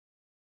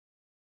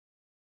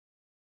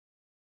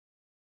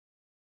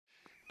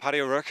Paddy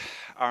O'Rourke,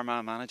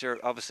 Armagh manager,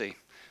 obviously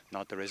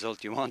not the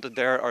result you wanted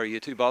there. Are you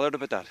too bothered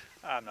about that?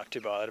 I'm not too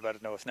bothered about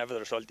it. No, it's never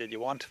the result that you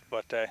want.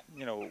 But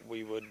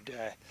we would.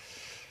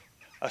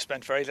 I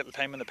spent very little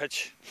time on the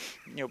pitch,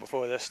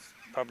 before this,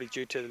 probably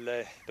due to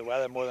the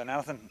weather more than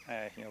anything.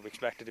 We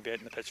expected to be out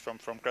on the pitch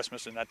from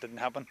Christmas, and that didn't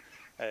happen.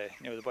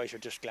 The boys are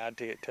just glad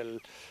to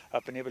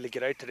have been able to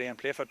get out today and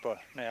play football.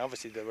 Now,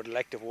 obviously, they would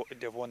like to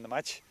have won the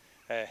match.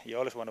 You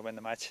always want to win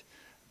the match,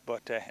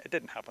 but it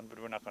didn't happen. But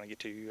we're not going to get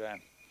too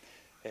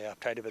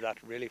uptight about that.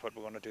 Really, what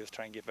we're going to do is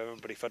try and give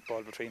everybody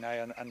football between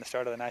now and the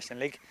start of the National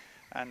League,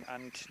 and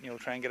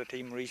try and get a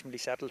team reasonably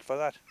settled for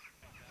that.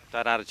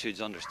 That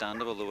attitude's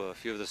understandable, though a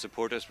few of the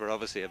supporters were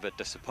obviously a bit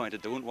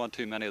disappointed. They wouldn't want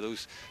too many of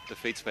those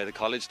defeats by the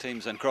college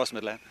teams in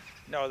Crossmaglen.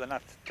 No, they're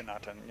not, and I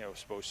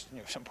suppose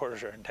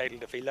supporters are entitled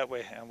to feel that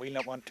way, and we'll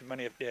not want too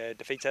many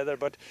defeats either.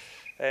 But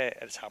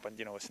it's happened.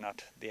 It's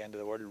not the end of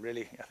the world,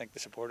 really. I think the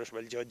supporters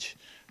will judge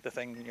the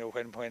thing,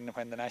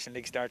 when the National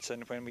League starts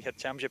and when we hit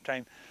Championship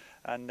time,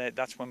 and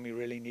that's when we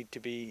really need to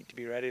be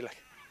ready.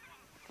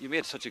 You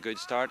made such a good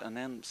start and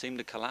then seemed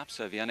to collapse.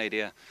 Have you any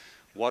idea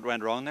what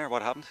went wrong there?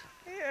 What happened?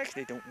 I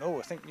actually don't know.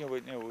 I think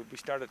we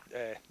started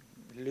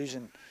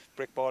losing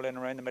brick ball in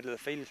around the middle of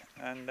the field,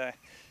 and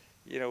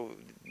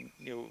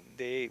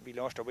we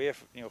lost our way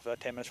for that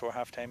 10 minutes before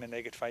half time, and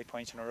they get 5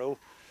 points in a row,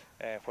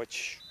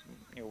 which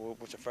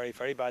was a very,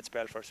 very bad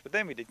spell for us. But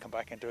then we did come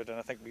back into it, and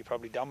I think we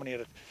probably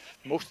dominated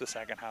most of the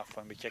second half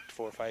when we kicked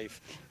 4 or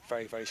 5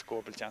 very, very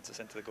scoreable chances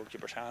into the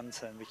goalkeeper's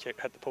hands, and we hit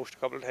the post a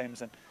couple of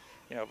times, and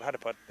if we had to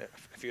put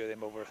a few of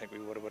them over, I think we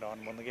would have went on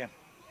and won the game.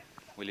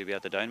 Will you be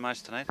at the Down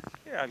match tonight?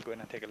 Yeah, I'll go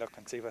in and take a look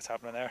and see what's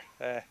happening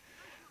there,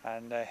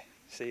 and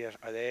see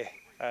are they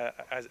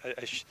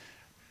as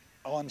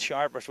on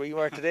sharp as we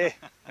were today.